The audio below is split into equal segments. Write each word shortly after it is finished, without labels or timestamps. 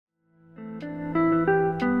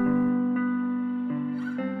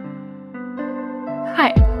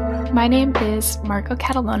My name is Marco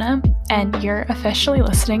Catalona, and you're officially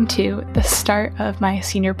listening to the start of my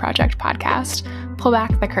senior project podcast, Pull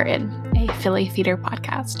Back the Curtain, a Philly theater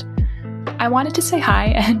podcast. I wanted to say hi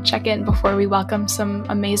and check in before we welcome some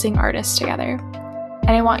amazing artists together,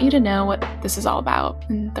 and I want you to know what this is all about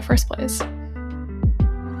in the first place.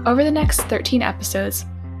 Over the next 13 episodes,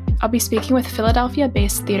 I'll be speaking with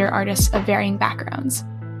Philadelphia-based theater artists of varying backgrounds.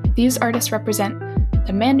 These artists represent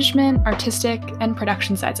the management, artistic, and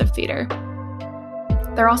production sides of theater.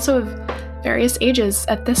 They're also of various ages,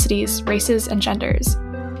 ethnicities, races, and genders.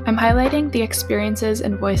 I'm highlighting the experiences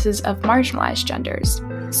and voices of marginalized genders.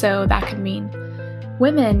 So that could mean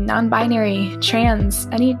women, non-binary, trans,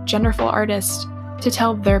 any genderful artist to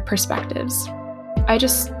tell their perspectives. I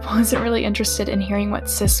just wasn't really interested in hearing what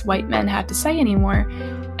cis white men had to say anymore,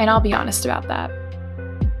 and I'll be honest about that.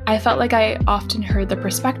 I felt like I often heard the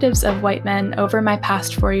perspectives of white men over my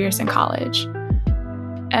past 4 years in college.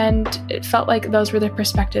 And it felt like those were the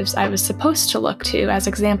perspectives I was supposed to look to as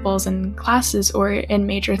examples in classes or in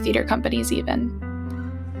major theater companies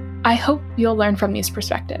even. I hope you'll learn from these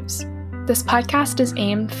perspectives. This podcast is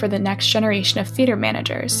aimed for the next generation of theater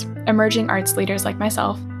managers, emerging arts leaders like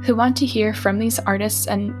myself, who want to hear from these artists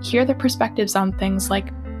and hear their perspectives on things like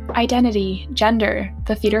identity, gender,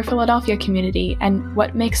 the Theater Philadelphia community, and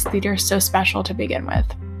what makes theater so special to begin with,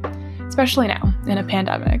 especially now, in a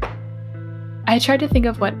pandemic. I tried to think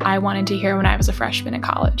of what I wanted to hear when I was a freshman in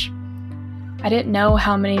college. I didn't know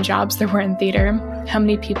how many jobs there were in theater, how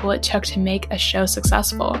many people it took to make a show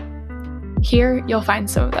successful. Here, you'll find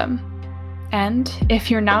some of them. And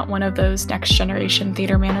if you're not one of those next generation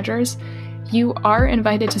theater managers, you are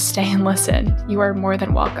invited to stay and listen. You are more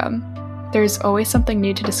than welcome. There's always something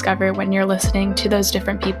new to discover when you're listening to those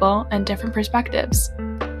different people and different perspectives.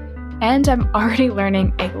 And I'm already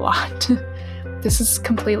learning a lot. This is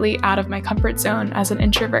completely out of my comfort zone as an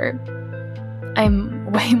introvert. I'm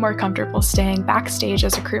way more comfortable staying backstage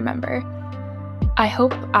as a crew member. I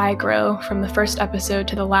hope I grow from the first episode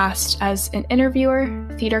to the last as an interviewer,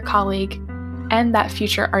 theater colleague, and that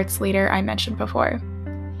future arts leader I mentioned before.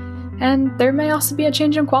 And there may also be a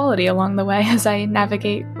change in quality along the way as I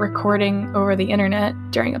navigate recording over the internet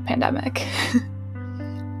during a pandemic.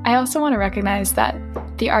 I also want to recognize that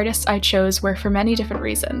the artists I chose were for many different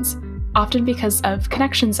reasons, often because of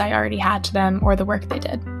connections I already had to them or the work they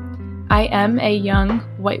did. I am a young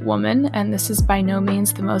white woman, and this is by no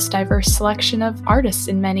means the most diverse selection of artists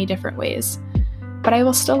in many different ways. But I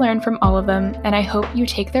will still learn from all of them, and I hope you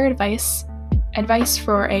take their advice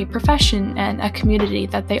for a profession and a community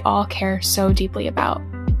that they all care so deeply about.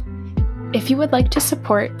 If you would like to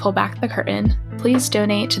support Pull Back the Curtain, please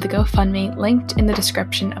donate to the GoFundMe linked in the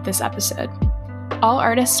description of this episode. All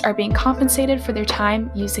artists are being compensated for their time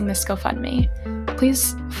using this GoFundMe.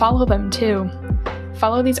 Please follow them too.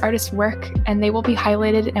 Follow these artists' work, and they will be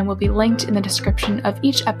highlighted and will be linked in the description of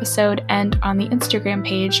each episode and on the Instagram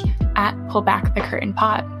page at Pull Back the Curtain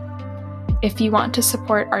Pod. If you want to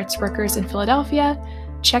support arts workers in Philadelphia,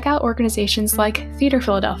 check out organizations like Theater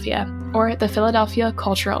Philadelphia or the Philadelphia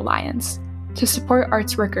Cultural Alliance. To support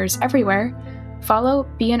arts workers everywhere, follow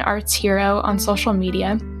Be an Arts Hero on social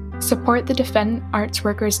media, support the Defend Arts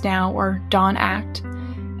Workers Now or Dawn Act,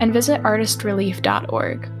 and visit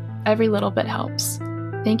artistrelief.org. Every little bit helps.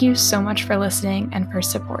 Thank you so much for listening and for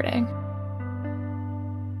supporting.